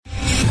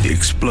The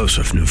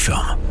explosive new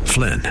film,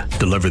 Flynn,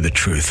 Deliver the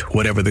Truth,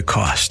 Whatever the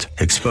Cost,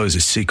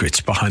 exposes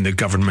secrets behind the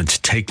government's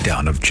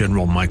takedown of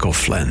General Michael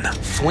Flynn.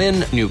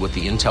 Flynn knew what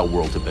the intel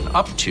world had been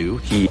up to.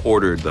 He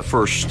ordered the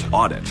first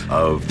audit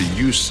of the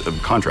use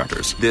of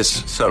contractors.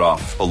 This set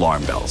off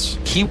alarm bells.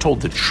 He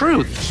told the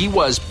truth. He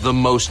was the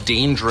most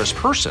dangerous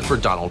person for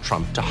Donald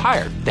Trump to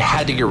hire. They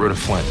had to get rid of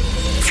Flynn.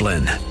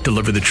 Flynn,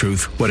 Deliver the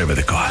Truth, Whatever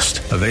the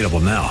Cost. Available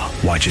now.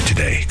 Watch it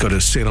today. Go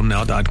to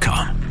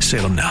salemnow.com.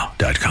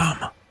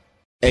 salemnow.com.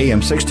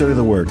 AM 630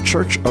 The Word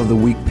Church of the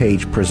Week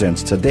page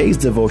presents today's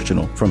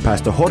devotional from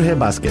Pastor Jorge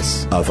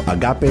Vazquez of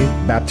Agape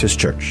Baptist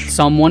Church.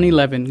 Psalm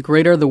 111,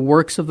 Great are the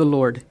works of the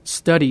Lord,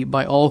 study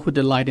by all who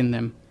delight in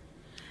them.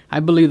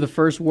 I believe the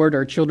first word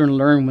our children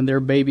learn when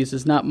they're babies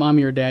is not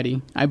mommy or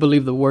daddy. I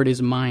believe the word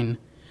is mine.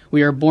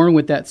 We are born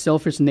with that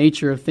selfish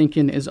nature of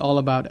thinking is all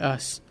about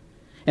us,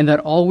 and that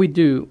all we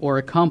do or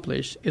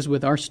accomplish is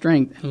with our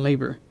strength and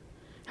labor.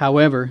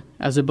 However,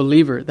 as a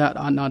believer, that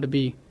ought not to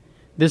be.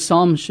 This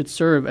psalm should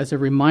serve as a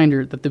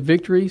reminder that the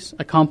victories,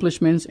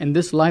 accomplishments, and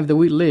this life that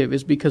we live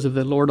is because of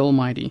the Lord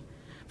Almighty.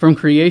 From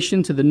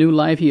creation to the new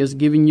life He has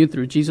given you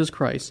through Jesus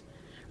Christ,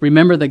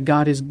 remember that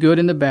God is good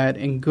in the bad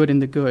and good in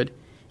the good.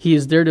 He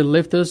is there to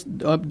lift us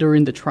up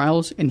during the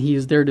trials, and He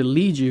is there to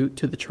lead you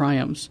to the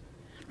triumphs.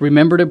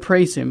 Remember to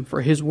praise Him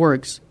for His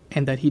works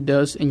and that He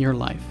does in your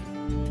life.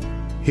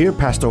 Hear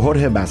Pastor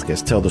Jorge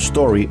Vazquez tell the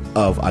story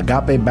of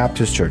Agape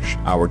Baptist Church,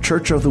 our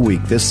Church of the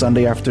Week, this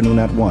Sunday afternoon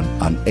at 1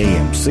 on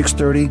AM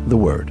 630 The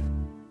Word.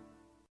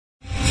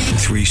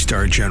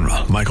 3-star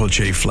General Michael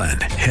J. Flynn,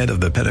 head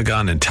of the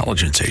Pentagon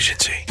Intelligence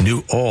Agency,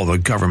 knew all the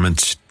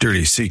government's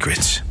dirty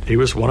secrets. He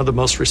was one of the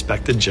most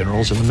respected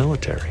generals in the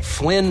military.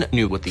 Flynn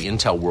knew what the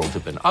intel world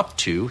had been up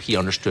to. He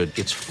understood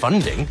its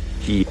funding.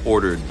 He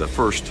ordered the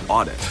first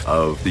audit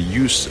of the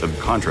use of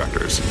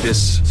contractors.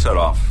 This set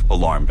off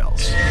alarm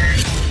bells.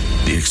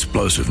 The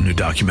explosive new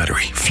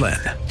documentary, Flynn,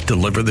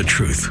 Deliver the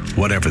Truth,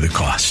 Whatever the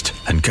Cost,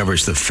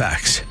 uncovers the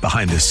facts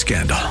behind this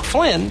scandal.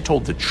 Flynn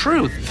told the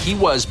truth. He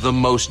was the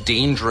most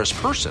dangerous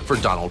person for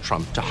Donald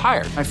Trump to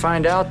hire. I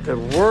find out the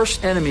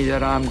worst enemy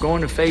that I'm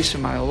going to face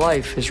in my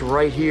life is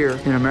right here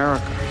in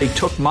America. They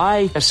took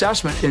my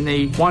assessment and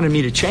they wanted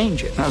me to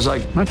change it. And I was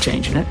like, I'm not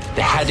changing it.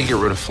 They had to get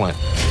rid of Flynn.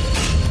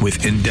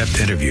 With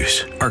in-depth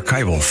interviews,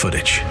 archival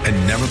footage, and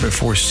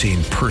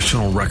never-before-seen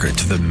personal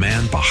records of the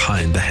man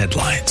behind the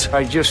headlines.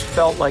 I just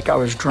felt like I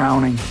was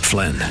drowning.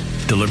 Flynn,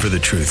 Deliver the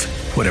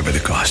Truth, Whatever the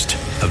Cost.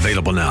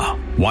 Available now.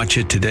 Watch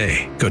it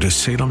today. Go to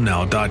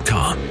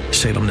salemnow.com.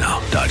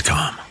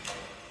 salemnow.com.